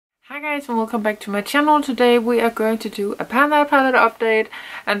Hi guys and welcome back to my channel. Today we are going to do a Panda palette update,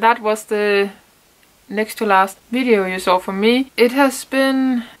 and that was the next to last video you saw from me. It has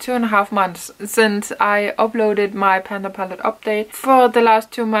been 2.5 months since I uploaded my Panda palette update. For the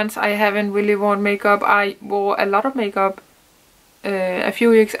last 2 months I haven't really worn makeup. I wore a lot of makeup a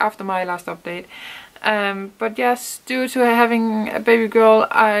few weeks after my last update. But yes, due to having a baby girl,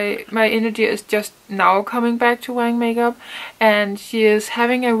 my energy is just now coming back to wearing makeup, and she is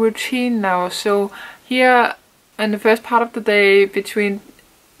having a routine now. So here in the first part of the day between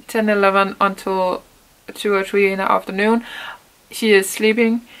 10 and 11 until 2 or 3 in the afternoon, she is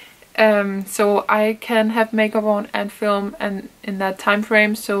sleeping. So I can have makeup on and film and in that time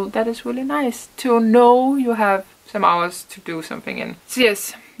frame, so that is really nice to know you have some hours to do something in. So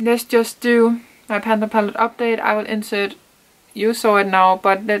yes, let's just do my Panda palette update. I will insert, you saw it now,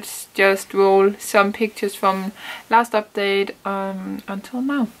 but let's just roll some pictures from last update until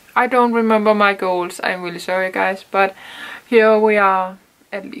now. I don't remember my goals, I'm really sorry guys, but here we are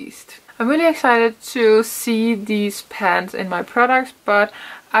at least. I'm really excited to see these pans in my products, but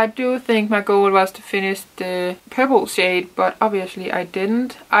I do think my goal was to finish the purple shade, but obviously I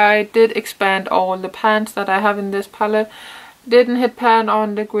didn't. I did expand all the pans that I have in this palette. Didn't hit pan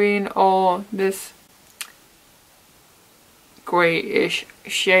on the green or this grayish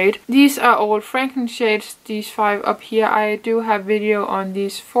shade. These are all Franken shades, these 5 up here. I do have video on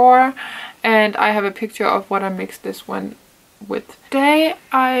these 4, and I have a picture of what I mixed this one with. Today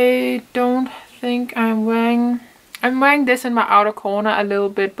I don't think I'm wearing this in my outer corner a little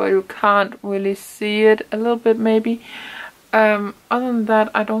bit, but you can't really see it a little bit maybe. Other than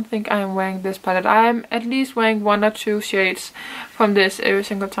that, I don't think I'm wearing this palette. I'm at least wearing 1 or 2 shades from this every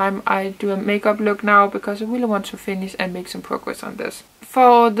single time I do a makeup look now, because I really want to finish and make some progress on this.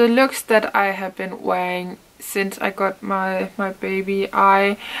 For the looks that I have been wearing since I got my baby,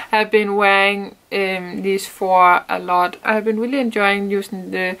 I have been wearing these 4 a lot. I've been really enjoying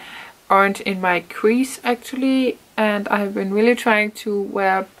using the orange in my crease actually, and I have been really trying to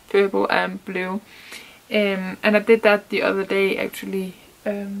wear purple and blue. And I did that the other day actually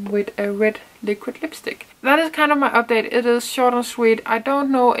with a red liquid lipstick. That is kind of my update. It is short and sweet. I don't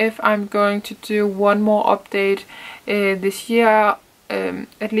know if I'm going to do one more update this year.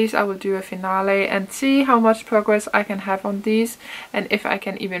 At least I will do a finale and see how much progress I can have on these, and if I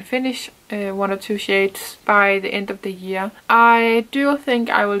can even finish 1 or 2 shades by the end of the year. I do think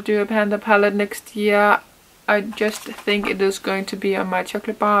I will do a Panda palette next year. I just think it is going to be on my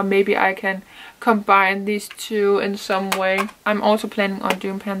chocolate bar. Maybe I can combine these 2 in some way. I'm also planning on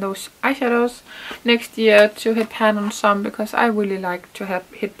doing Panda's eyeshadows next year to hit pan on some, because I really like to have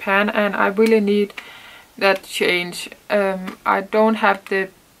hit pan and I really need that change. I don't have the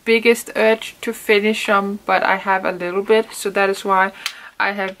biggest urge to finish some, but I have a little bit, so that is why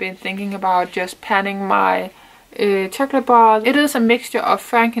I have been thinking about just panning my chocolate bar. It is a mixture of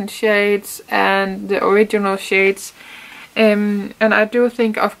Franken shades and the original shades, and I do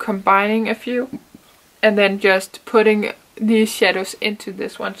think of combining a few and then just putting these shadows into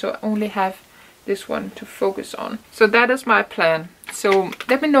this one, so I only have this one to focus on. So that is my plan. So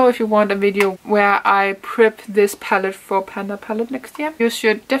let me know if you want a video where I prep this palette for Panda palette next year. You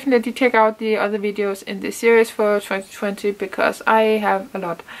should definitely check out the other videos in this series for 2020, because I have a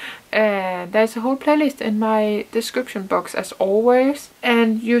lot. And there's a whole playlist in my description box as always.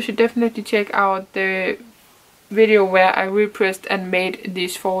 And you should definitely check out the video where I repressed and made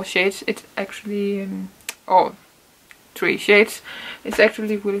these 4 shades. It's actually 3 shades. It's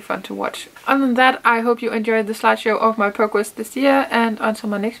actually really fun to watch. Other than that, I hope you enjoyed the slideshow of my progress this year, and until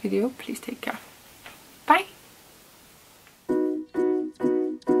my next video, please take care.